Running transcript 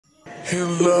He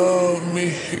love me,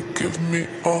 he give me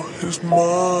all his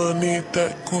money.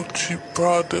 That Gucci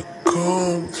Prada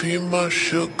come be my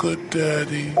sugar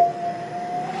daddy.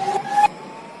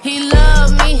 He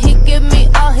love me, he give me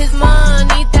all his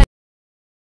money.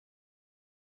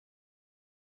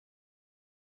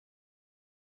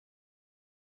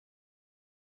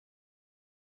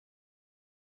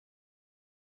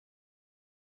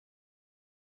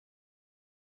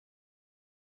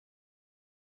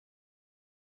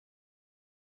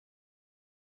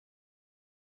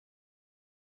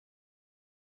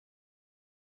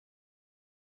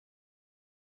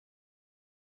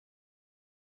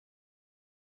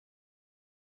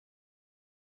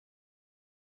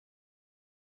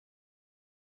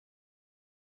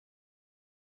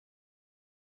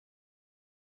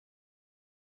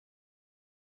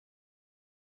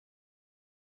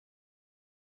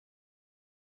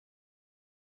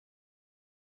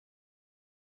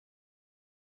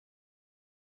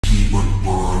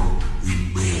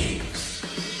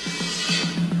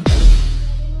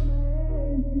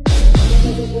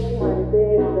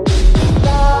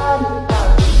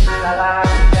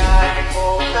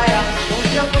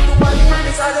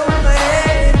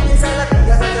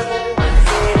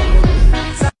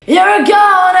 You're a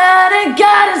god and I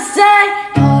gotta say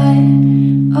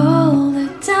all the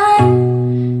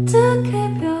time to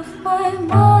keep you off my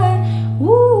mind.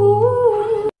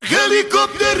 Ooh.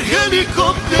 Helicopter,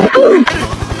 helicopter.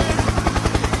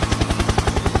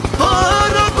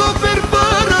 Paracofer,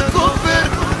 paracofer.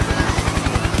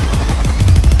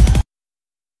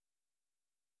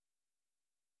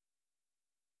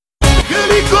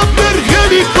 Helicopter,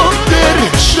 helicopter.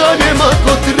 Szanie ma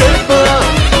potrzeba.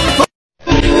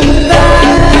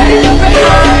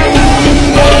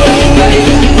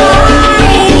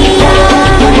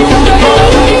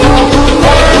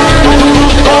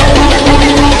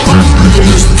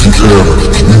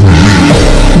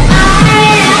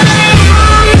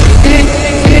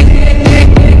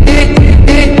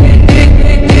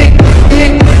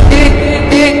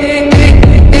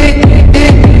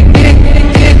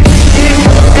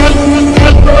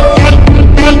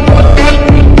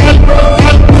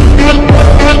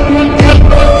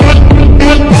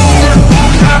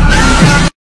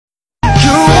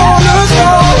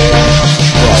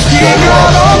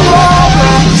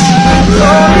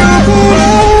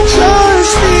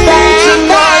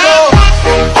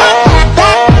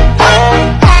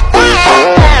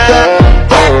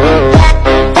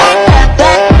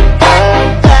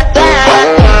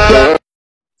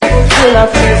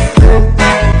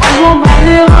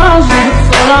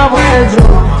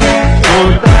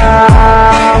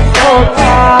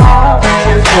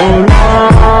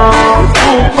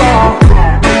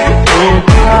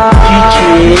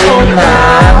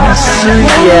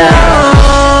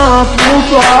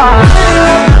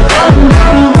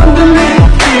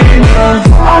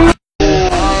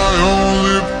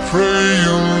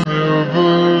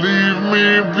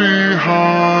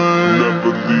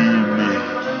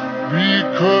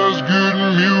 Because good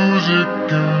music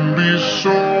can be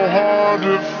so hard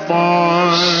to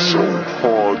find. So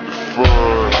hard to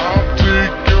find. I'll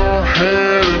take your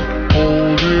hand and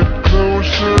hold it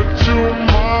closer to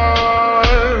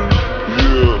mine.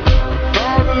 Yeah.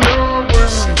 Thought love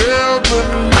was there, but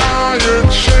now you're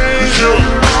changing.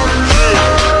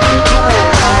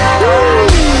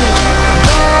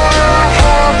 My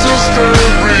heart's a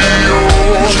stereo.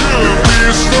 The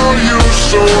beats for you,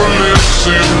 so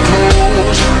listen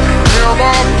close. Hear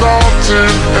my thoughts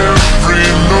in every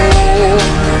note.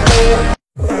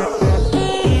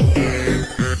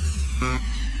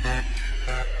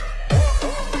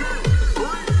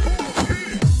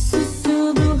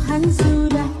 Subuhan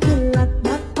sudah gelap,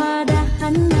 bapak dah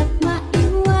hendak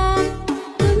maiwak.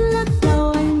 Gelap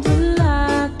lawan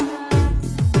jelak,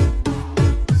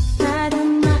 ada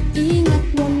mak ingat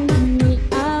dan demi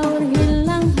aur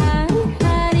hilang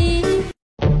hari-hari.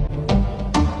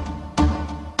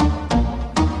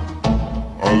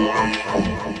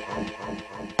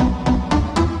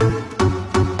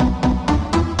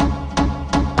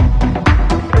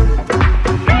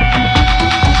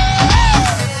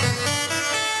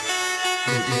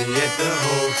 At the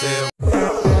hotel.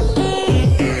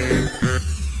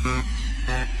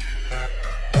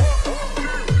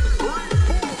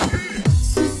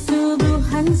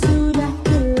 Subuhan sudah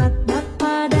gelap,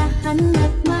 bapak dah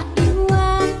hendak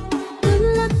maiwak.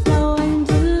 Gelap lawan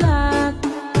jelak,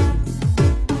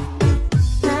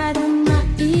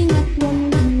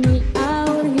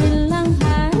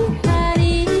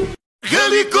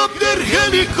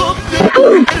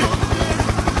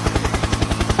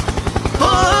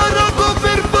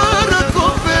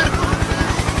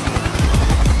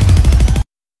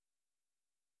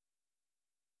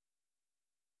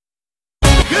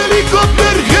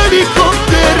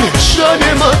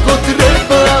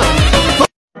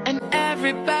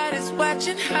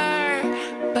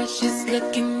 just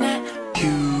looking at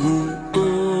you.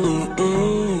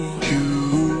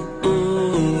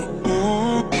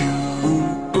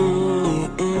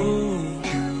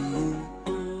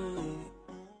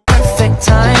 Perfect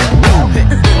time.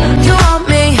 You want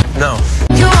me? No.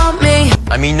 You want me?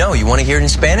 I mean, no. You want to hear it in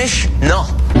Spanish? No.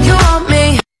 You want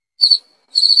me?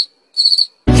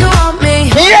 You want me?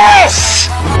 Yes!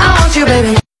 I want you,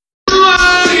 baby.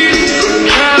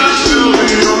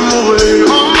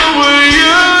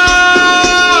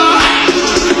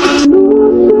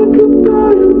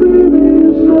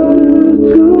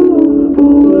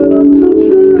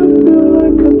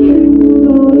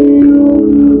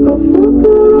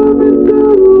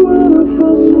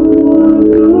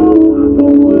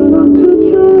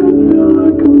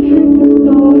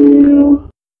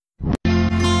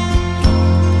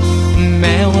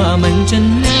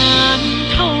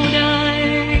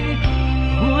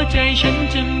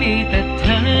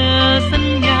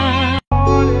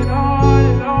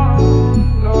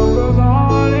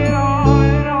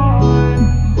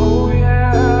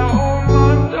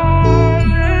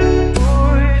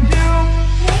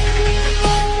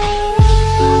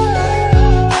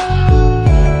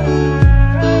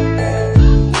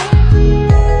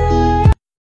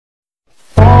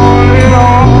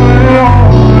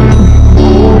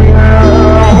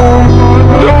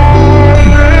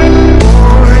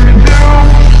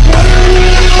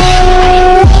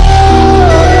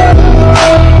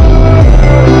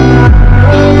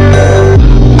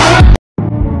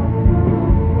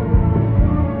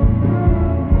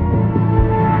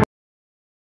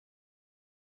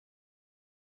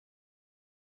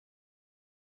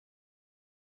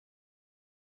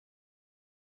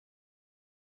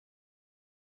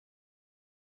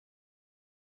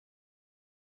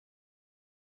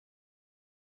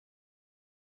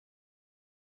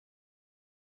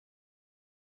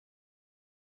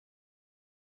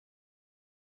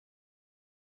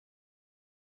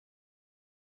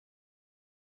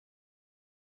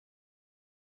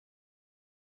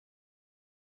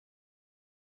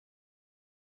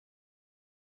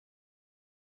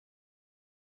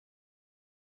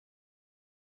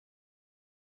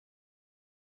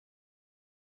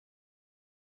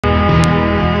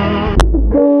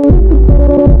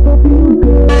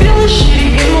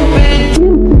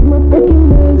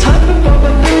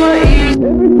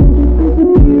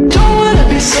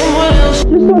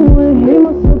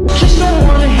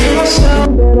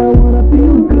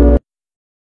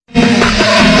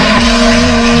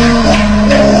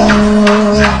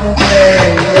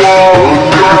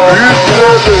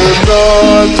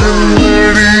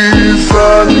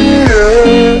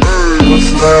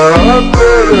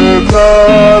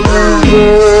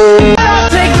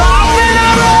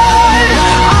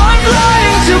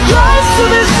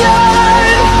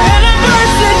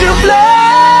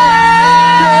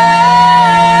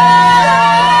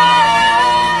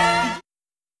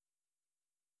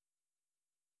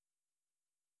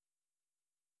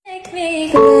 Make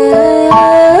me good.